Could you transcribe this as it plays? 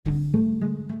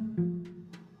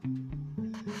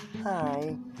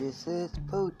Hi, this is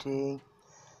Pootie,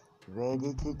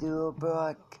 ready to do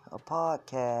a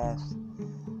podcast.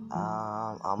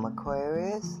 I'm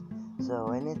Aquarius,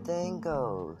 so anything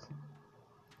goes.